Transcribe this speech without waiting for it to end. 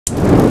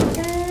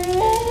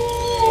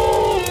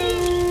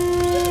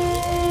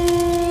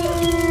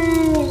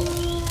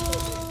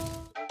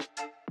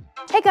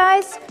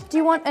guys, do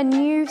you want a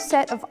new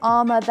set of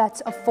armour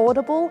that's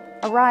affordable,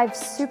 arrives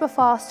super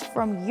fast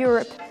from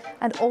Europe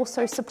and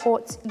also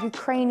supports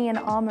Ukrainian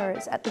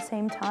armourers at the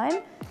same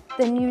time?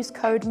 Then use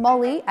code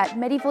MOLLY at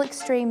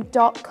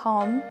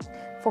medievalextreme.com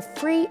for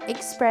free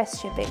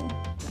express shipping.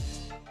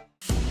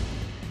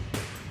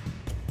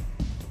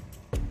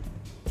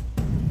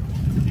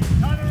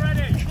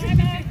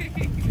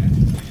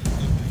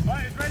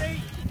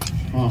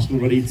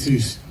 Arsenal ready to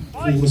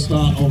call the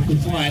start of the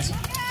fight.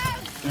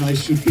 Now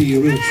this should be a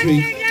real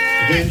treat.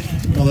 Again,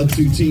 another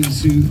two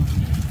teams who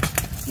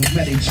have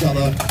met each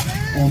other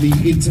on the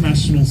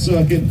international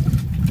circuit.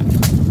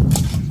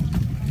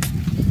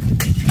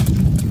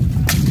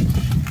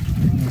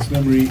 As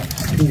memory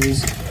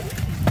calls,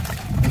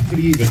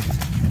 pretty even.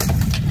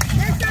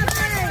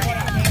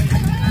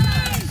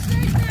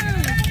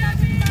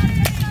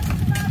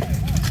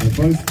 So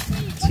both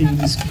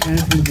teams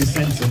careful in the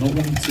centre, not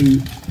wanting to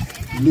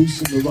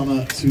loosen the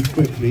runner too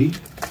quickly.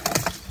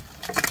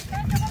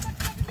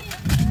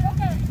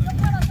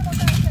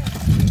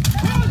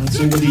 That's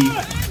already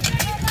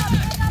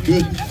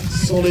good,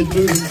 solid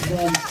movement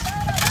from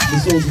the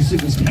Swords of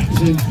Cygnus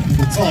captain at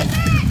the top.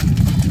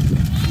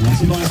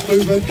 That's a nice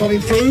movement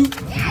coming through.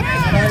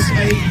 And as a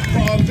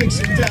Prague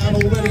Vixen down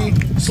already,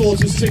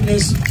 Swords of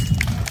Cygnus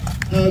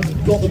have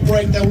got the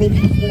break they're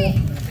looking for.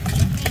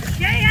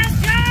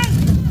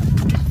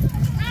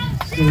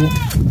 Still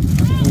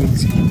very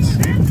tight.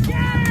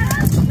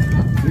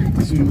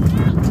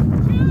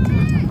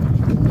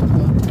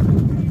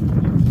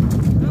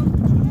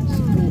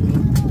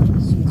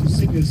 Swords of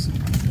Cygnus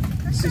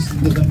insisting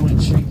that they might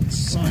change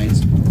sides.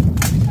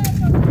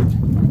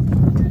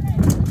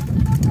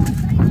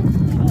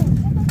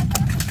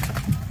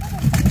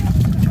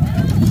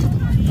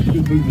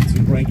 Good movement to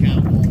break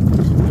out on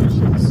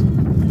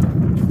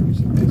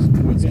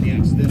towards any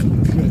accidental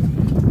trip.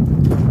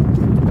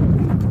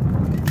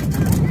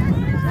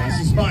 This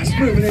is nice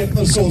movement here for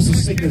the Swords of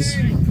Cygnus.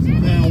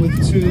 Now with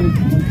two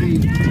of the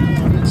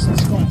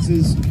Vixens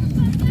fighters.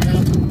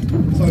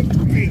 So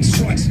big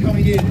strikes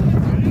coming in.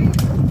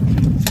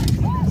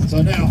 So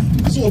now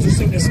Swords of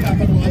Cygnus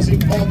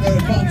capitalising on their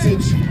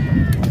advantage.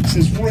 This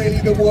is really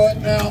good work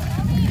now.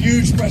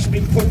 Huge pressure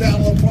being put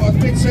down on Prague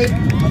Vixen.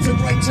 That's a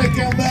great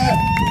takedown there.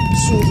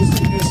 Swords of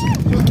Cygnus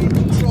in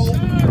control.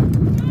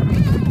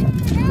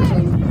 So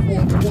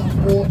one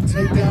more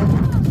takedown.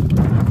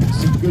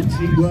 Some good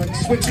teamwork.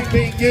 Switching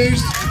being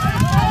used.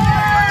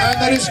 And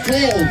that is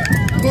called.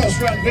 First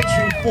round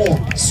victory for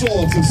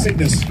Swords of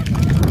Cygnus.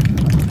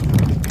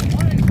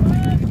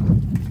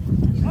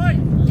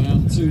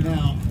 Round two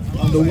now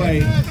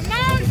underway.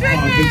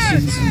 Prague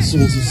Vixens and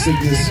Swords of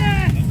Cygnus. A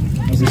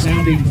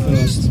resounding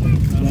first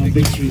round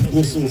victory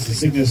for Swords of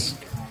Cygnus.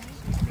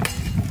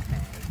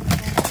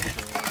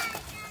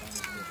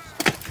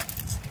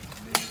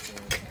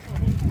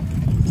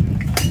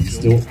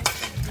 Still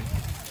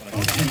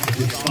a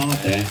tentative start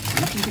there.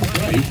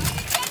 Great.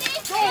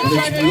 And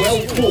it's well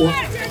fought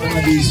by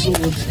the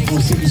Swords of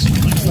Cygnus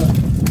fighter.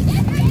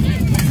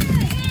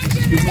 It's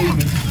a good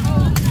movement.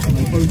 And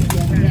they've both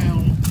gone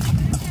down.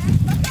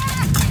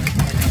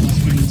 That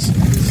means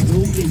it's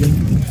still even.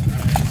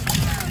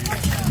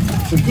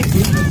 So good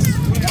movement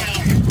without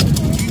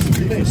using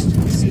the list.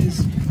 This is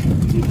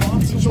the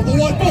advantage of the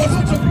white ball.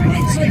 It's a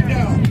great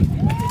takedown.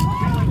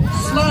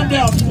 Slam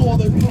down for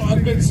the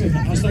Prague Vixen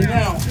as they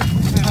now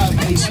have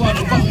a slight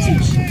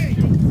advantage.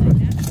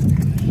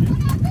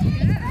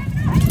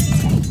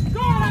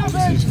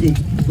 This is good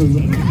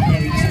movement and a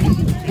very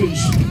technical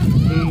push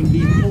in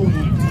the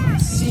corner.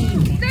 See,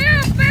 hold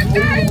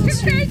on to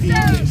the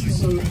list.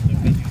 So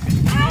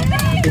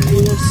the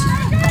Buhurt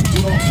do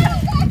not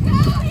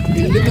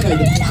eliminate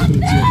the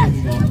possibility of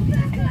moving on.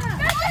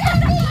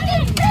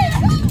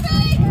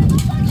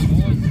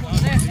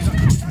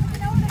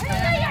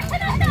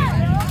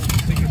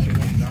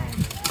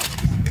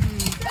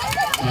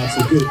 That's a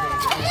good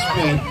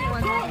spread.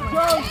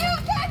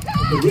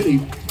 But really,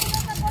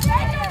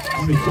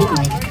 on the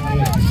corner,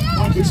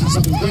 Prague Vixen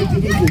something very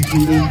difficult to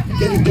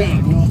getting down.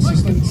 Well,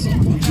 sustained some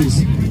punches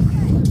on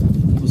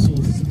the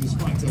Swords of Cygnus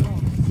fighter.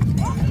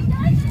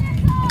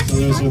 So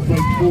there's a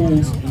break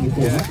pause in the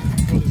corner.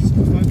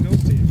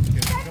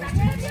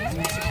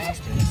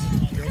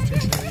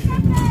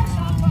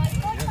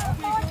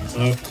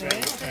 So,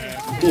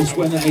 of course,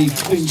 when a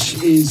clinch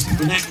is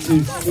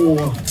inactive for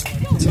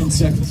 10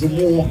 seconds or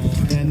more,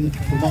 then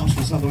the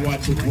marshals have the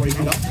right to break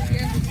it up.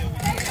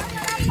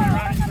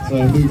 So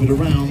move it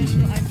around.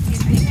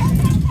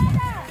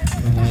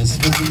 As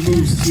Hudson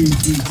moves to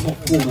the top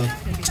corner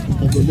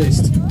of the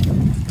list.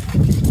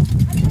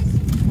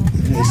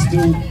 And it's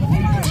still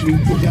actually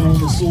put down on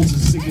the Swords of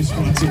Cygnus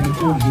fighter in the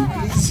corner, who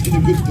is in a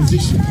good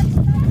position.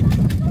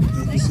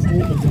 The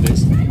support of the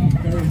list.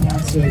 Very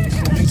hard to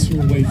slice her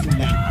away from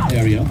that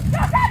area.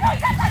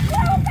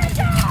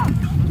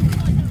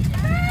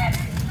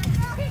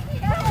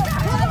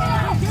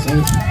 So,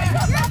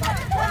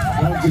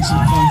 Prague Vixen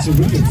fighter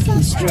really a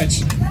full stretch.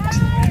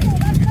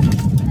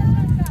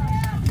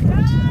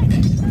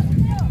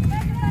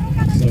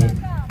 So,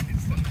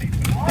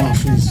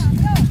 marshals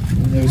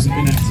And there was an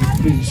inactive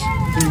bench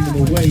pulling them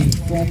away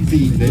from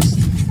the list.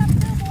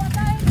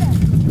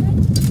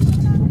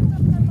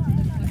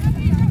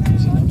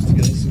 So that was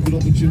together. It's a good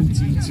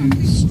opportunity to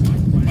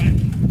strike back.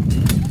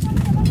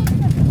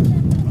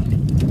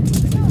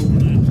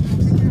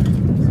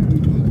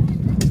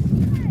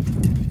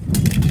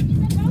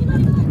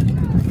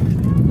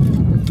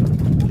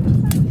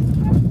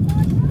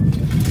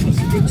 That's a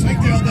good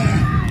takedown there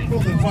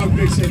from the Prague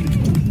Vixen.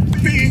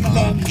 Big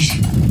lunge.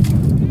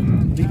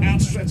 The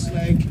outstretched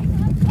leg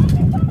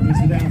is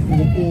the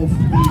downfall of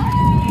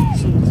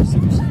the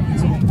Cygnus.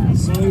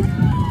 So,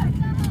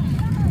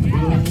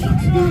 what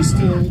to do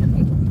still,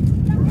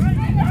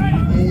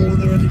 all of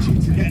their energy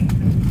to get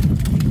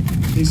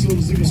these sort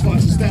of Cygnus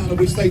fighters down,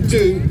 which they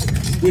do,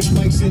 which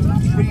makes it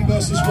 3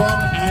 versus 1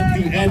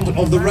 and the end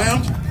of the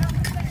round.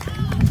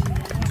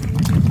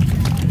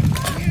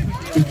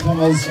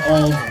 Because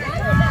of,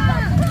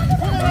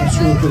 I'm not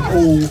sure that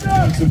all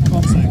points of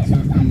contact of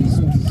these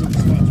sort of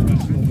Cygnus fighters are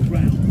actually on the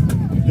ground.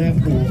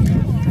 Therefore,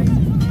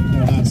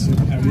 they're allowed to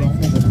carry on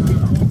with a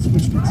quick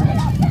switch attack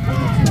on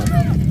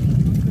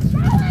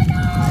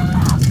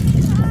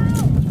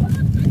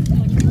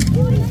the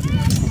floor.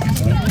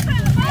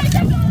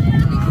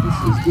 This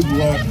is good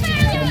work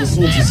on the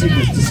Swords of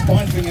Cygnus.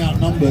 Despite being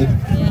outnumbered,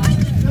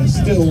 they're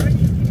still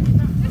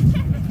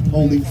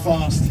holding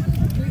fast.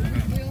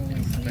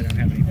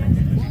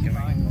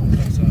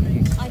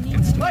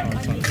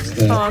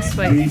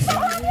 Brief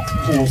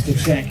pause to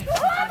check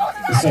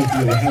the safety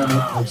of the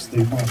helmet, which the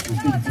marshals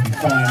deemed to be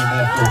fine, and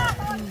therefore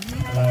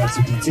allow it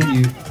to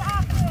continue.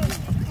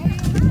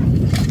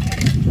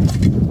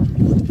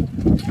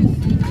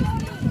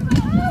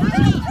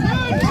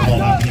 There's a lot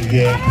happening here.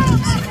 Again,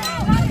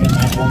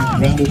 that one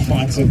grounded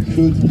fighter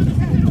could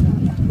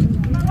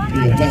be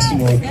a blessing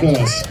or a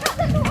curse.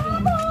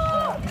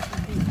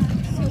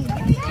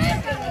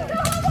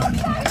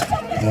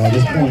 At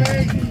this point,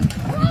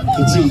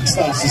 fatigue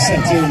starts to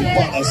set in,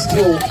 but they're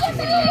still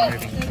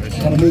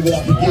trying to move it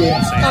up the gear.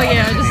 Oh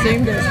yeah, I just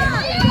zoomed it.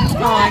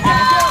 Oh, okay.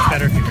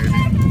 Better if you move it.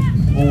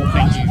 More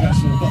pressure,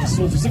 but the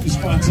sort of Cygnus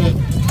fighter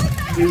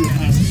who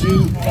has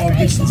 2 Prague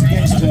Vixens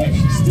against her.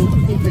 She's still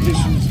in good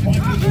position,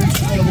 despite being moved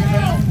to the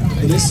ground.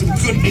 But there's some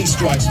good knee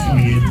strikes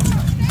coming in.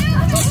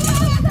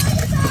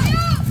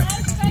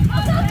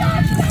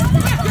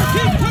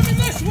 Keep coming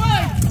this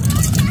way!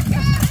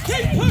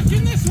 Keep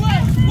pushing this way!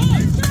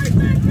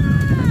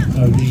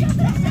 So the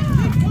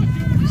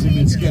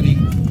Cygnus getting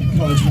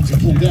encouragement to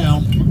pull down.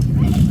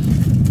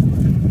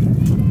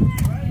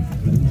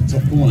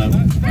 Top corner.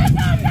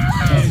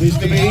 There's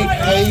to be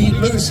a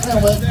loose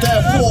helmet,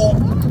 therefore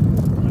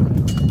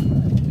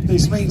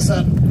this means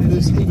that it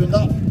is evened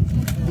up.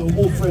 The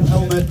Wolfred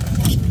helmet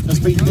has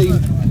been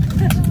deemed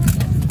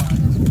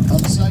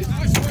unsafe.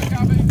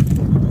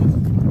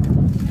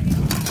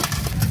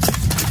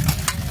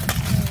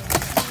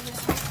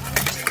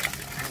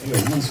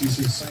 Anyway, nice use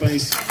of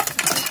space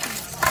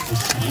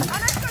this time.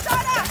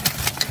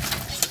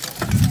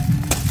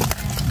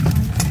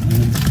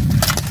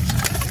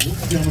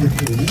 Down the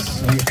corners,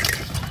 so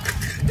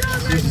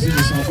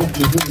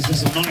there's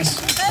just a nice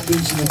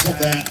boost on the top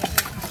there.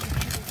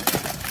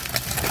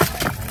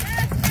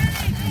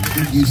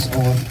 Good use of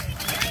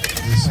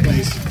the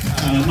space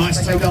and a nice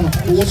takedown.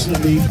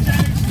 Unfortunately,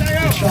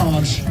 the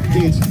charge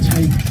did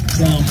take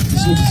down the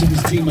sort of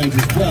Cygnus teammate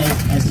as well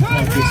as the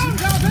Prague Vixen.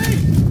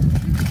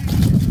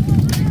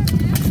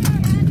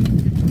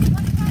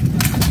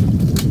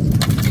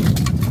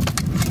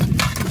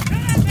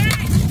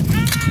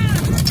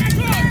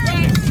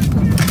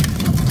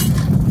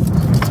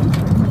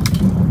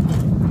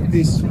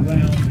 This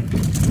round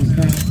is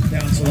now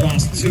down to the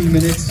last 2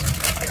 minutes.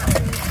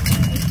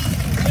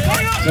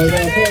 So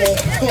there are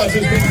 4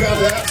 fighters being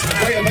grounded out.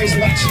 Great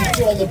evasive action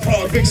from the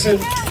Prague Vixen.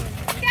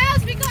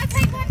 Girls, we gotta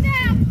take one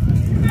down.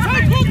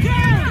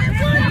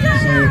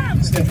 So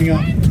stepping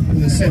up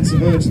with a sense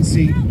of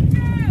urgency,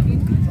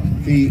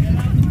 the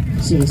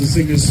Swords of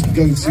Cygnus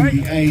go to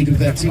the aid of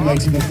their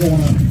teammate in the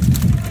corner.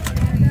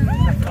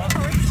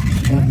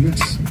 That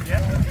looks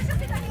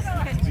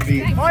to be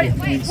 4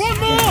 points. One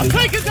more!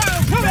 Take it down!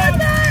 Come on!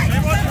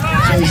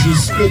 So this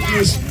is good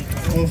use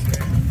of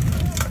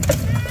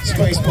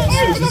space by the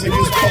Swords of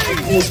Cygnus, but of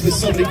course with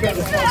somebody grab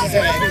the fighters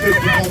there, it could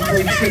become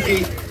very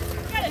tricky.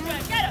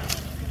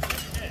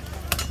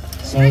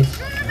 So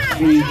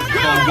 3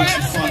 Prague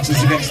Vixen fighters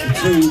against the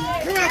 2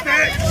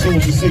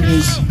 Swords of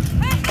Cygnus.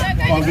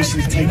 Prague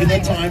Vixen taking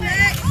their time.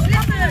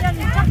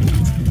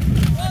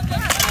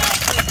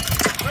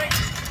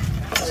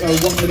 So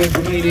 1 minute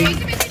remaining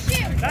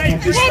of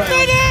this round.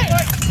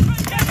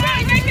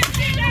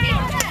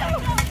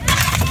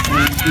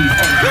 And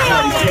the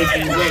fight is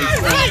taking away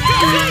from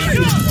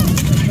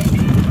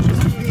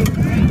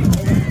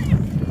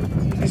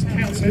the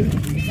countered,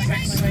 the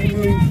exact same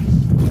move.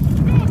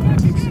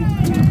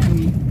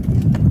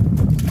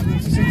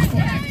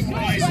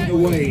 Rising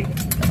away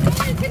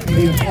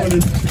the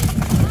opponent.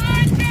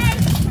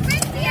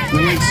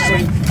 Great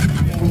strength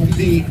from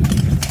the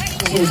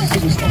Swords of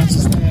Cygnus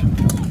fighters there.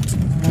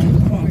 And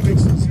the Prague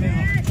Vixens now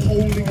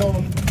holding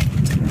on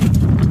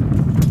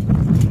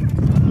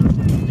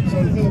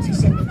 30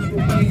 seconds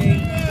remaining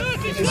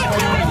in this one.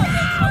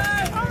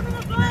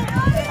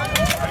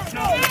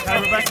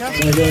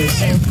 So there's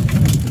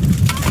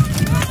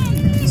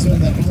turn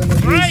that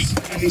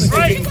helmet is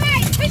sticking.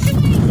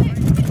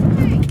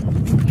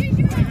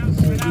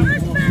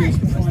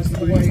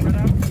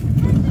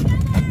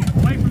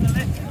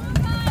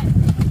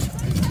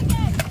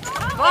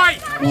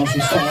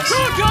 Marshall starts,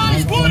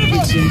 and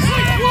Vixens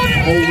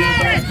holding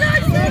back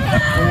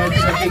 5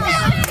 seconds,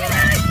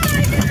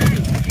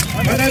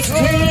 and that's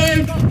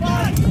time!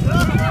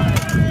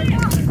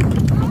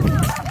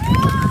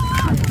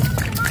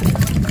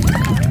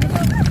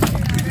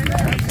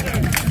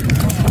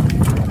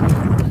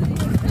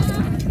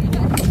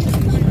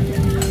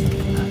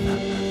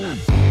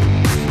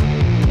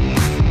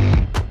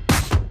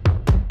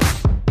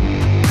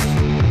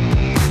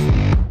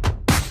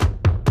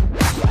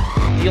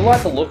 Do you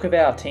like the look of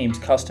our team's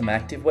custom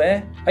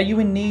activewear? Are you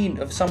in need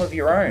of some of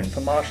your own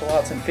for martial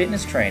arts and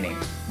fitness training?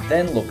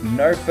 Then look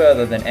no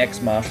further than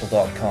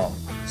xmartial.com.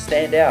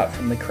 Stand out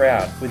from the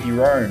crowd with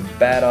your own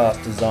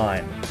badass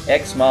design.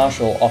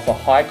 X-Martial offer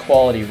high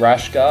quality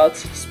rash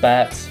guards,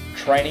 spats,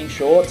 training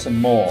shorts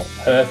and more,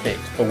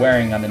 perfect for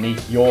wearing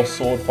underneath your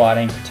sword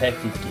fighting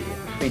protective gear.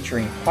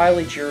 Featuring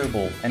highly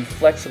durable and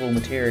flexible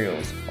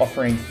materials,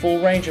 offering full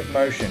range of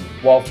motion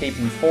while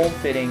keeping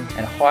form-fitting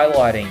and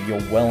highlighting your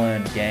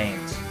well-earned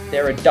gains.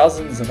 There are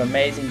dozens of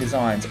amazing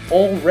designs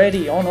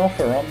already on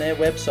offer on their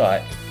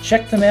website.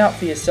 Check them out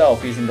for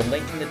yourself using the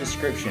link in the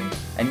description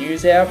and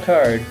use our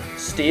code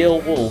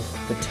STEELWOLF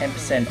for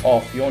 10%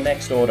 off your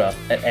next order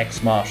at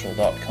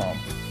xmartial.com.